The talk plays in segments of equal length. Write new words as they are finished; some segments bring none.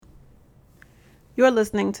You're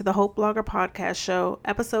listening to the Hope Blogger Podcast Show,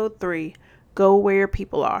 Episode 3, Go Where Your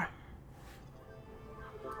People Are.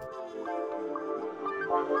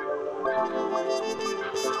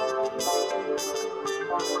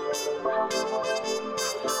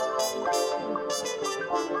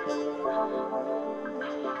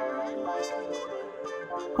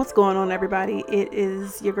 What's going on, everybody? It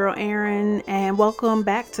is your girl Erin, and welcome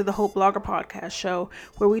back to the Hope Blogger Podcast Show,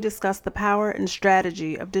 where we discuss the power and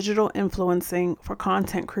strategy of digital influencing for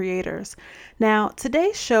content creators. Now,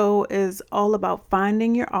 today's show is all about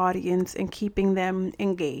finding your audience and keeping them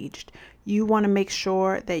engaged. You want to make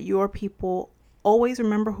sure that your people always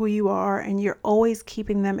remember who you are, and you're always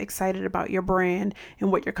keeping them excited about your brand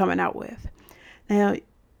and what you're coming out with. Now,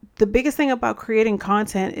 the biggest thing about creating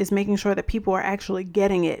content is making sure that people are actually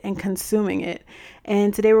getting it and consuming it.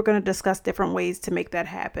 And today we're going to discuss different ways to make that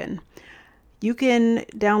happen. You can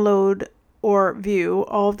download or view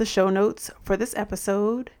all of the show notes for this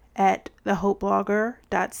episode at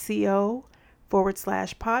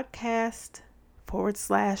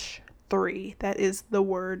thehopblogger.co/podcast/3. That is the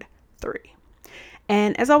word 3.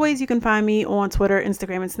 And as always, you can find me on Twitter,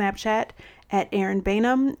 Instagram, and Snapchat at Erin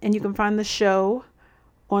Bainham. And you can find the show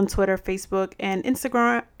on Twitter, Facebook, and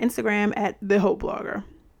Instagram at The Hope Blogger.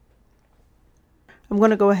 I'm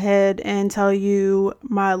going to go ahead and tell you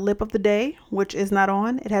my lip of the day, which is not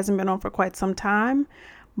on. It hasn't been on for quite some time,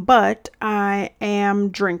 but I am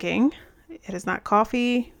drinking. It is not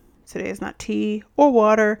coffee. Today is not tea or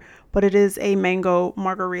water, but it is a mango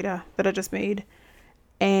margarita that I just made,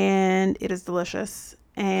 and it is delicious.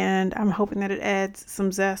 And I'm hoping that it adds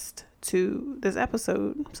some zest to this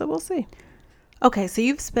episode, so we'll see. Okay, so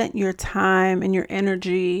you've spent your time and your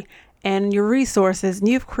energy and your resources, and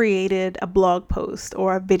you've created a blog post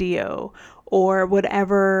or a video or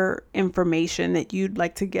whatever information that you'd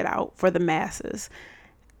like to get out for the masses.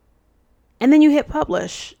 And then you hit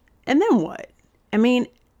publish. And then what? I mean,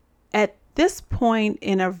 at this point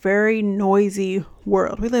in a very noisy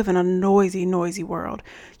world, we live in a noisy world.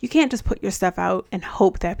 You can't just put your stuff out and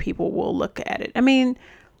hope that people will look at it. I mean,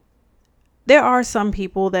 there are some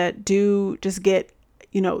people that do just get,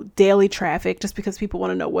 daily traffic just because people want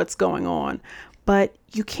to know what's going on. But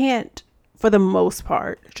you can't, for the most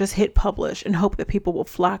part, just hit publish and hope that people will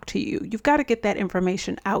flock to you. You've got to get that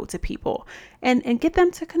information out to people and get them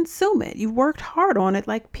to consume it. You worked hard on it.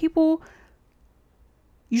 Like, people,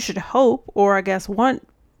 you should hope, or I guess want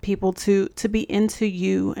people to be into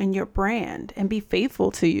you and your brand and be faithful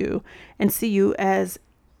to you and see you as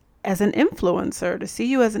an influencer, to see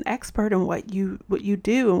you as an expert in what you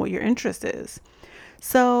do and what your interest is.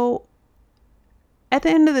 So at the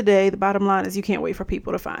end of the day, the bottom line is you can't wait for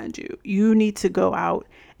people to find you. You need to go out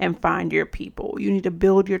and find your people. You need to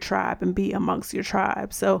build your tribe and be amongst your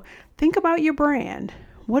tribe. So think about your brand.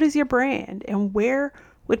 What is your brand? And where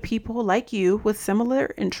would people like you with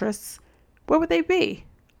similar interests, where would they be?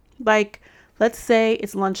 Like, let's say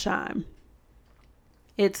it's lunchtime.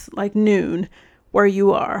 It's like noon where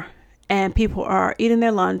you are, and people are eating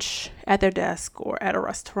their lunch at their desk or at a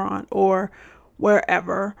restaurant or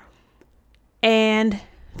wherever, and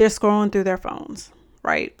they're scrolling through their phones,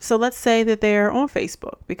 right? So let's say that they're on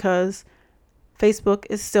Facebook, because Facebook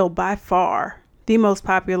is still by far the most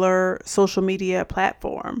popular social media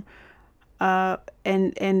platform.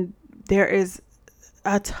 And there is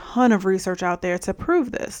a ton of research out there to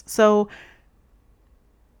prove this. So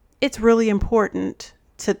it's really important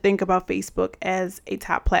to think about Facebook as a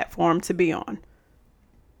top platform to be on.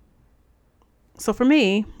 So for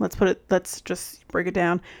me, let's just break it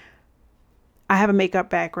down. I have a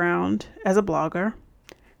makeup background as a blogger.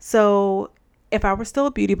 So if I were still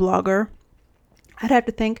a beauty blogger, I'd have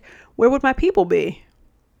to think, where would my people be?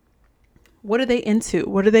 What are they into?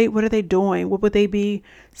 What are they doing? What would they be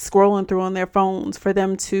scrolling through on their phones for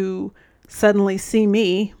them to suddenly see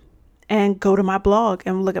me and go to my blog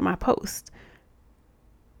and look at my post?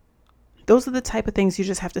 Those are the type of things you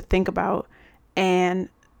just have to think about, and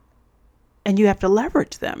you have to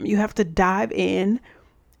leverage them. You have to dive in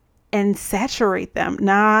and saturate them,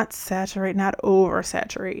 not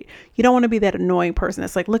oversaturate. You don't want to be that annoying person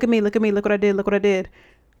that's like, look at me, look what I did,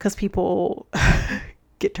 because people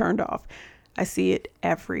get turned off. I see it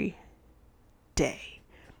every day,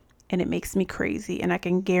 and it makes me crazy. And I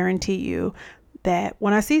can guarantee you that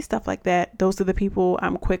when I see stuff like that, those are the people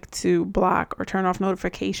I'm quick to block or turn off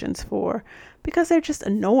notifications for, because they're just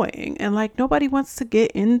annoying. And like, nobody wants to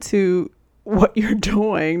get into what you're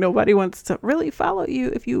doing. Nobody wants to really follow you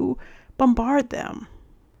if you bombard them.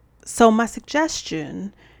 So my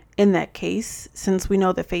suggestion in that case, since we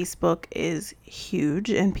know that Facebook is huge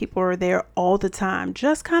and people are there all the time,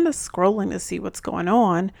 just kind of scrolling to see what's going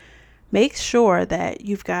on, make sure that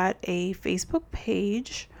you've got a Facebook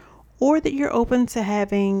page or that you're open to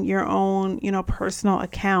having your own, personal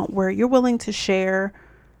account where you're willing to share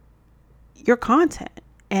your content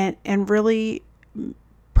and really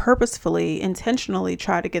purposefully, intentionally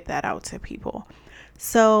try to get that out to people.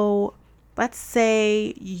 So let's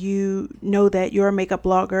say you know that you're a makeup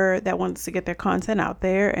blogger that wants to get their content out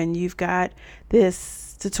there, and you've got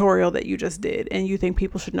this tutorial that you just did and you think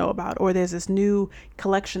people should know about, or there's this new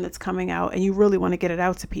collection that's coming out and you really want to get it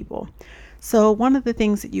out to people. So one of the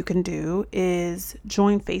things that you can do is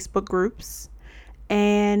join Facebook groups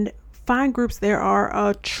and find groups. There are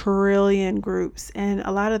a trillion groups, and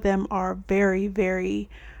a lot of them are very, very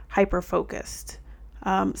hyper focused.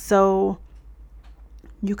 So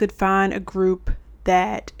you could find a group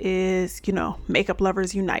that is, Makeup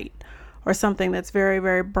Lovers Unite, or something that's very,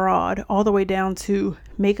 very broad, all the way down to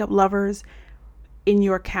makeup lovers in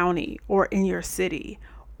your county or in your city,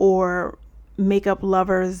 or makeup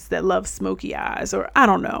lovers that love smoky eyes, or I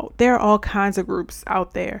don't know. There are all kinds of groups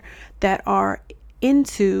out there that are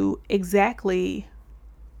into exactly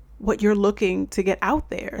what you're looking to get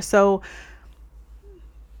out there. So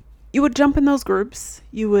you would jump in those groups.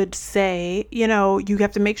 You would say, you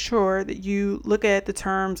have to make sure that you look at the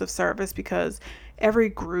terms of service, because every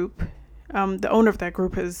group, the owner of that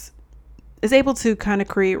group is able to kind of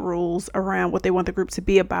create rules around what they want the group to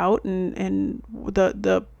be about, and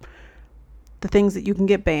the things that you can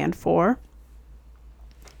get banned for.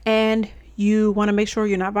 And you want to make sure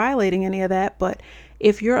you're not violating any of that. But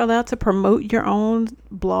if you're allowed to promote your own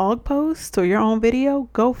blog post or your own video,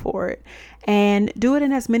 go for it, and do it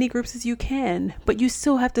in as many groups as you can. But you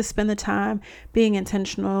still have to spend the time being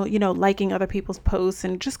intentional, liking other people's posts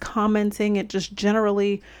and just commenting and just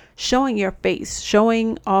generally showing your face,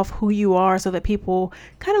 showing off who you are, so that people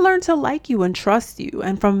kind of learn to like you and trust you.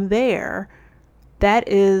 And from there, that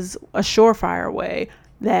is a surefire way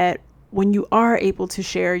that when you are able to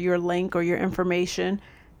share your link or your information,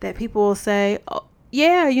 that people will say, oh,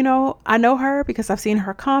 yeah, I know her because I've seen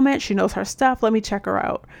her comment. She knows her stuff. Let me check her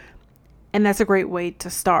out. And that's a great way to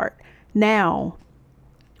start. Now,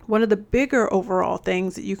 one of the bigger overall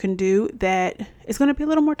things that you can do that is going to be a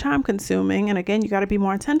little more time consuming, and again, you got to be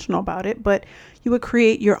more intentional about it, but you would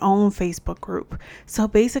create your own Facebook group. So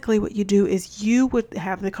basically what you do is you would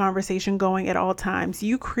have the conversation going at all times.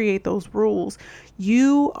 You create those rules.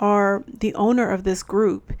 You are the owner of this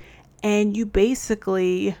group, and you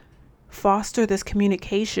basically foster this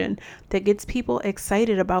communication that gets people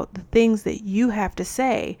excited about the things that you have to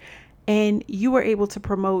say. And you are able to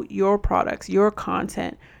promote your products, your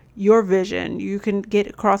content, your vision. You can get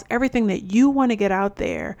across everything that you want to get out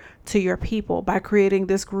there to your people by creating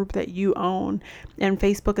this group that you own. And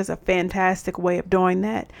Facebook is a fantastic way of doing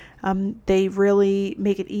that. They really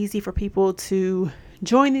make it easy for people to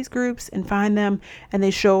join these groups and find them, and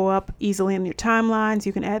they show up easily in your timelines.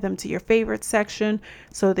 You can add them to your favorites section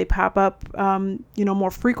so they pop up,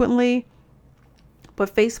 more frequently.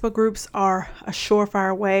 But Facebook groups are a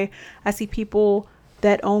surefire way. I see people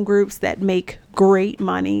that own groups that make great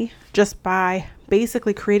money just by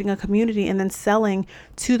basically creating a community and then selling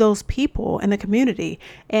to those people in the community.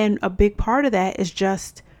 And a big part of that is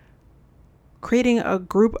just creating a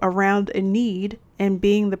group around a need and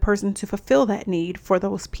being the person to fulfill that need for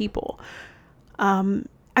those people.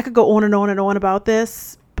 I could go on and on and on about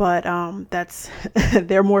this, but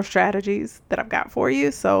there are more strategies that I've got for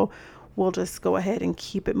you. So we'll just go ahead and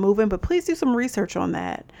keep it moving, but please do some research on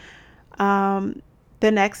that. The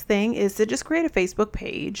next thing is to just create a Facebook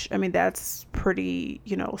page. I mean, that's pretty,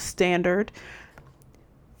 standard.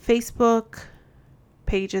 Facebook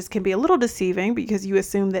pages can be a little deceiving because you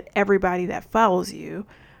assume that everybody that follows you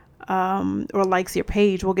or likes your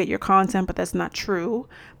page will get your content, but that's not true.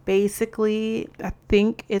 Basically, I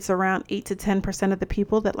think it's around 8 to 10% of the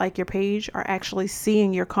people that like your page are actually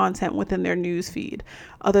seeing your content within their news feed.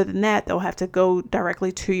 Other than that, they'll have to go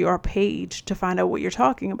directly to your page to find out what you're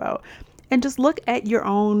talking about. And just look at your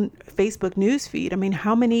own Facebook news feed. I mean,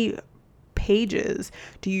 how many pages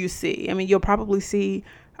do you see? I mean, you'll probably see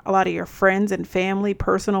a lot of your friends and family,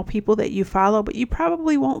 personal people that you follow, but you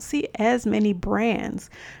probably won't see as many brands.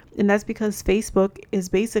 And that's because Facebook is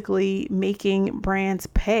basically making brands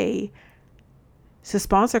pay to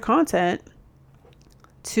sponsor content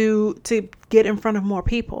to get in front of more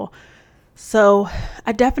people. So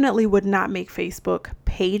I definitely would not make Facebook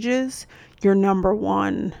pages your number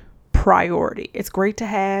one priority. It's great to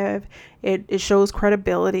have. It shows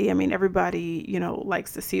credibility. I mean, everybody,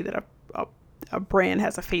 likes to see that a brand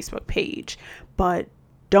has a Facebook page, but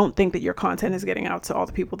don't think that your content is getting out to all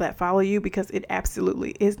the people that follow you, because it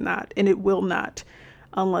absolutely is not, and it will not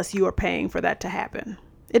unless you are paying for that to happen.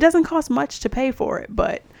 It doesn't cost much to pay for it,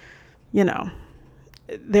 but you know,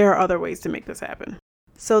 there are other ways to make this happen.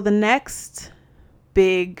 So the next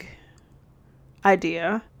big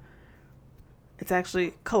idea, it's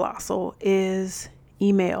actually colossal, is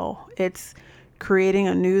email. It's creating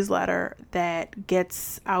a newsletter that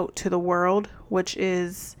gets out to the world, which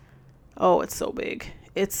is, oh, it's so big.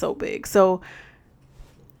 It's so big. So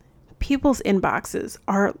people's inboxes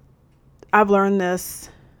are, I've learned this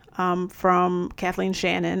from Kathleen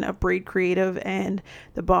Shannon of Breed Creative and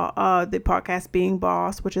the podcast Being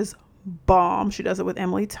Boss, which is bomb. She does it with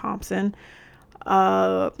Emily Thompson.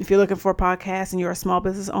 If you're looking for a podcast and you're a small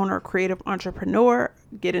business owner or creative entrepreneur,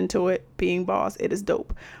 get into it. Being Boss, it is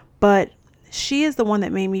dope. But she is the one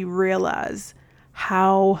that made me realize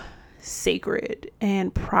how sacred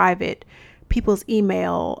and private people's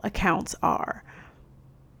email accounts are.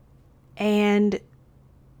 And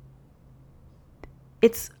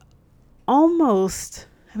it's almost,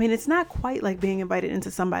 I mean, it's not quite like being invited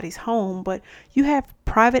into somebody's home, but you have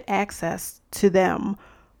private access to them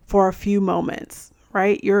for a few moments,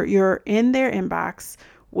 right? You're in their inbox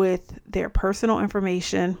with their personal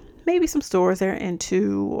information, maybe some stores they're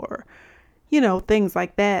into or, things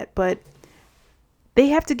like that. But they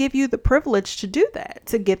have to give you the privilege to do that,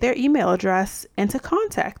 to get their email address and to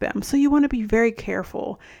contact them. So you want to be very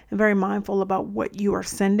careful and very mindful about what you are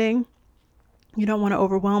sending. You don't want to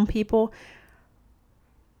overwhelm people,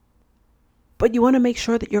 but you want to make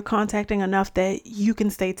sure that you're contacting enough that you can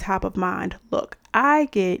stay top of mind. Look, I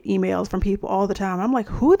get emails from people all the time. I'm like,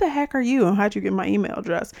 who the heck are you? And how'd you get my email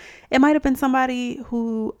address? It might have been somebody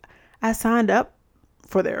who I signed up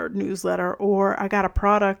for their newsletter, or I got a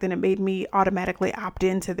product and it made me automatically opt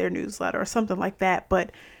into their newsletter or something like that.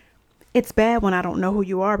 But it's bad when I don't know who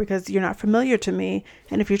you are because you're not familiar to me.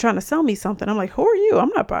 And if you're trying to sell me something, I'm like, who are you? I'm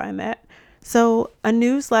not buying that. So a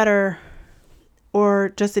newsletter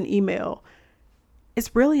or just an email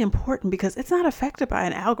is really important because it's not affected by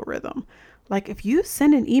an algorithm. Like if you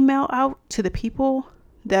send an email out to the people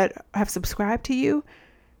that have subscribed to you,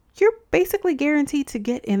 you're basically guaranteed to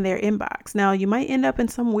get in their inbox. Now you might end up in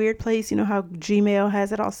some weird place. You know how Gmail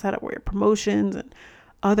has it all set up where promotions and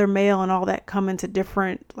other mail and all that come into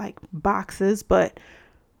different like boxes. But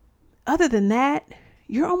other than that,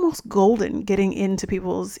 you're almost golden getting into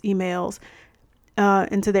people's emails,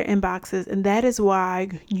 into their inboxes. And that is why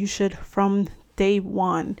you should, from day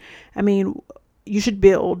one, you should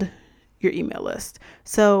build your email list.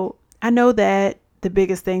 So I know that the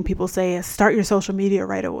biggest thing people say is start your social media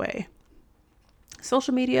right away.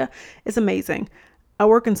 Social media is amazing. I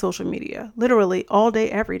work in social media literally all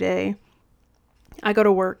day, every day. I go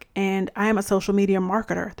to work and I am a social media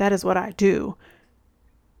marketer. That is what I do.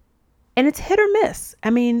 And it's hit or miss.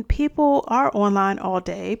 People are online all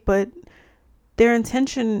day, but their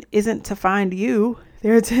intention isn't to find you.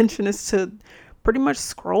 Their intention is to pretty much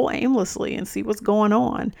scroll aimlessly and see what's going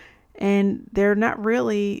on. And they're not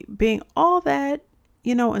really being all that,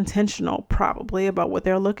 intentional probably about what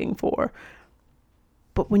they're looking for.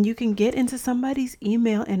 But when you can get into somebody's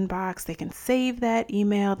email inbox, they can save that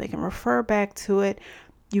email, they can refer back to it.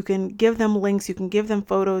 You can give them links, you can give them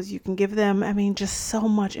photos, you can give them, just so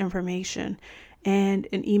much information. And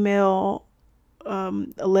an email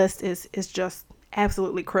list is just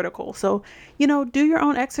absolutely critical. So, do your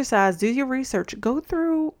own exercise, do your research, go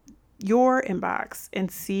through your inbox and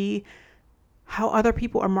see how other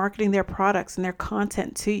people are marketing their products and their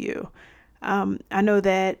content to you. I know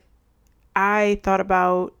that I thought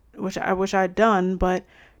about, which I wish I'd done, but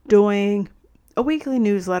doing a weekly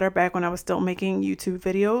newsletter back when I was still making YouTube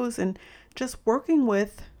videos and just working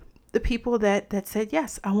with the people that said,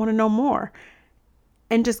 yes, I want to know more,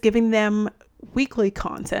 and just giving them weekly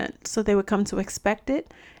content so they would come to expect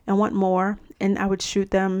it and want more. And I would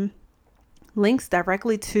shoot them links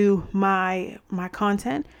directly to my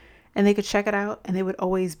content and they could check it out and they would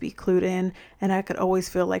always be clued in, and I could always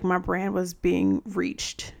feel like my brand was being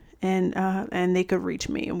reached, and they could reach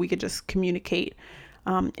me and we could just communicate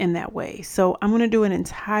in that way. So I'm going to do an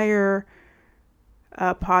entire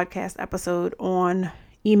podcast episode on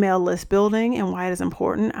email list building and why it is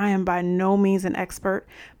important. I am by no means an expert,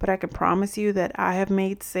 but I can promise you that I have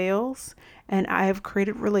made sales and I have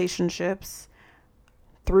created relationships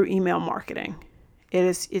through email marketing.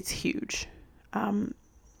 It's huge.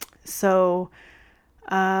 So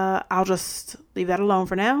I'll just leave that alone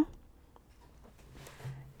for now.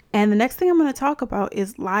 And the next thing I'm going to talk about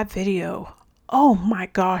is live video. Oh my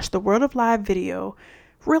gosh, the world of live video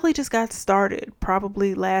really just got started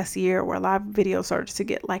probably last year, where live video started to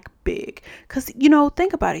get big. Because,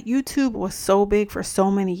 think about it. YouTube was so big for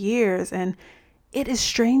so many years and it is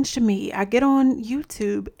strange to me. I get on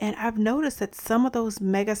YouTube and I've noticed that some of those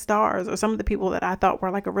mega stars or some of the people that I thought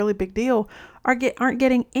were like a really big deal aren't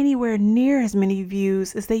getting anywhere near as many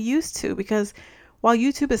views as they used to, because while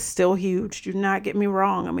YouTube is still huge, do not get me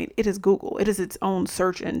wrong. I mean, it is Google. It is its own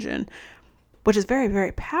search engine, which is very,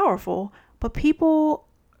 very powerful, but people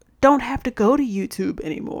don't have to go to YouTube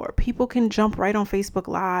anymore. People can jump right on Facebook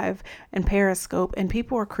Live and Periscope, and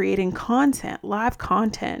people are creating content, live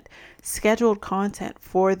content, scheduled content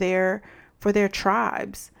for their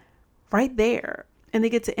tribes right there. And they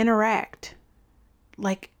get to interact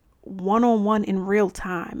like one-on-one in real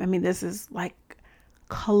time. I mean, this is like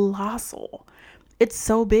colossal. It's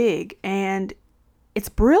so big and it's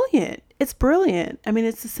brilliant. It's brilliant. I mean,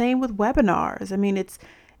 it's the same with webinars. I mean, it's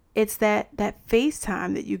that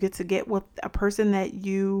FaceTime that you get with a person that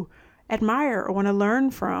you admire or want to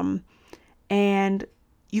learn from. And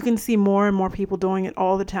you can see more and more people doing it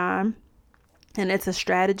all the time. And it's a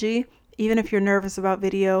strategy. Even if you're nervous about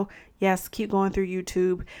video, yes, keep going through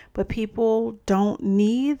YouTube. But people don't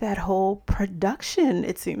need that whole production,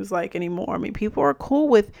 it seems like, anymore. I mean, people are cool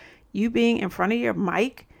with you being in front of your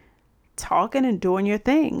mic, talking and doing your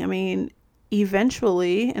thing. I mean,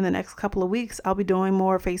 eventually in the next couple of weeks, I'll be doing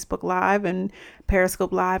more Facebook Live and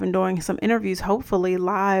Periscope Live and doing some interviews, hopefully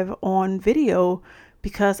live on video,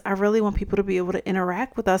 because I really want people to be able to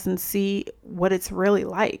interact with us and see what it's really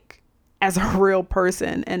like as a real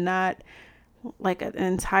person, and not like an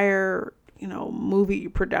entire, movie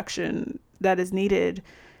production that is needed.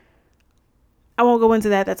 I won't go into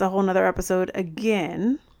that. That's a whole nother episode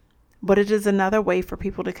again, but it is another way for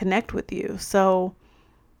people to connect with you. So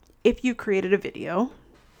if you created a video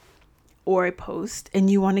or a post and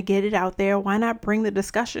you want to get it out there, why not bring the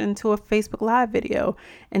discussion to a Facebook Live video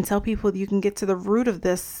and tell people you can get to the root of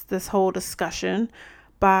this whole discussion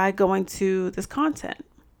by going to this content.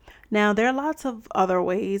 Now, there are lots of other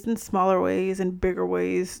ways and smaller ways and bigger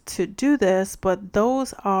ways to do this, but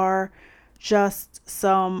those are just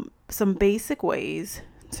some basic ways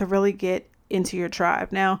to really get into your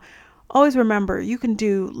tribe. Now, always remember, you can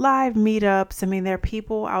do live meetups. I mean, there are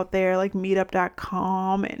people out there like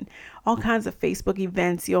meetup.com and all kinds of Facebook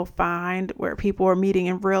events you'll find where people are meeting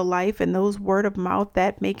in real life, and those word of mouth,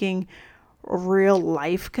 that making a real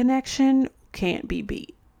life connection can't be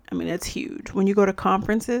beat. I mean, it's huge. When you go to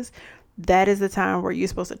conferences, that is the time where you're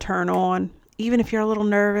supposed to turn on. Even if you're a little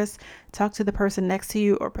nervous, talk to the person next to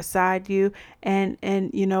you or beside you and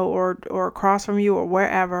or across from you or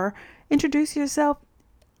wherever. Introduce yourself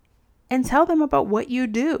and tell them about what you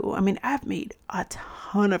do. I mean, I've made a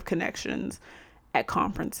ton of connections at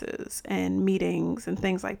conferences and meetings and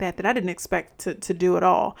things like that I didn't expect to do at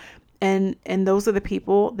all. And those are the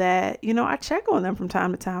people that, I check on them from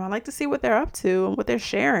time to time. I like to see what they're up to and what they're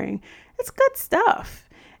sharing. It's good stuff.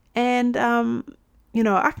 And,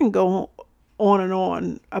 I can go on and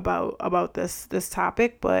on about this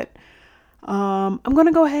topic, but I'm going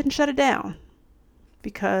to go ahead and shut it down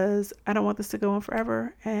because I don't want this to go on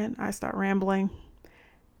forever and I start rambling.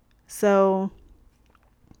 So,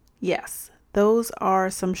 yes, those are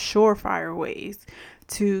some surefire ways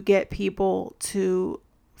to get people to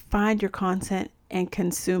find your content and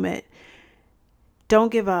consume it.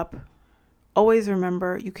 Don't give up. Always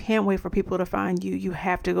remember, you can't wait for people to find you. You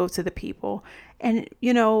have to go to the people. And,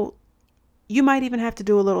 you might even have to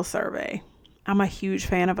do a little survey. I'm a huge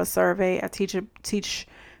fan of a survey. I teach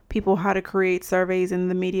people how to create surveys in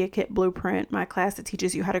the Media Kit Blueprint, my class that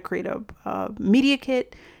teaches you how to create a media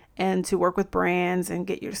kit and to work with brands and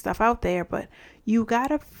get your stuff out there. But you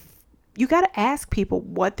gotta ask people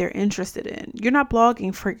what they're interested in. You're not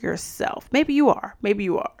blogging for yourself. Maybe you are,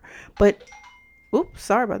 but oops,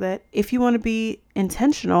 sorry about that. If you want to be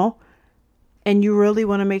intentional and you really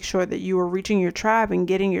want to make sure that you are reaching your tribe and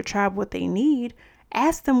getting your tribe what they need,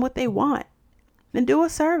 ask them what they want and do a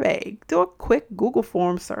survey. Do a quick Google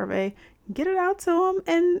form survey, get it out to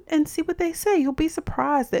them and see what they say. You'll be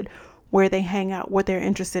surprised at where they hang out, what they're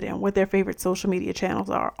interested in, what their favorite social media channels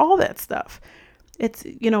are, all that stuff. It's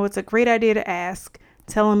a great idea to ask.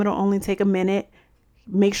 Tell them it'll only take a minute.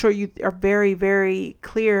 Make sure you are very, very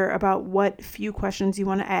clear about what few questions you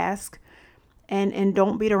want to ask, and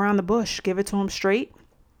don't beat around the bush. Give it to them straight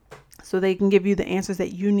so they can give you the answers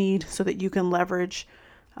that you need so that you can leverage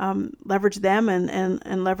them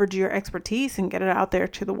and leverage your expertise and get it out there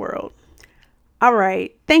to the world. All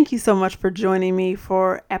right. Thank you so much for joining me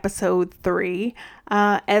for episode 3.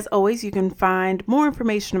 As always, you can find more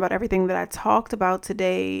information about everything that I talked about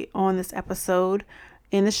today on this episode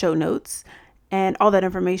in the show notes. And all that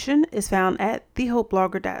information is found at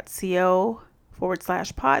thehopeblogger.co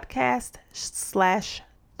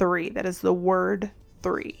 /podcast/3. That is the word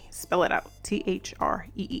 3. Spell it out.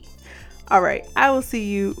 THREE. All right. I will see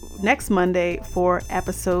you next Monday for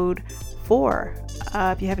episode 4.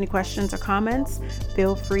 If you have any questions or comments,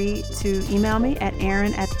 feel free to email me at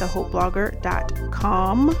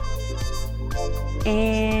aaron@thehopeblogger.com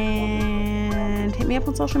and hit me up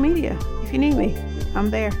on social media if you need me. I'm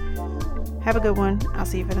there. Have a good one. I'll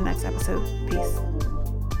see you for the next episode. Peace.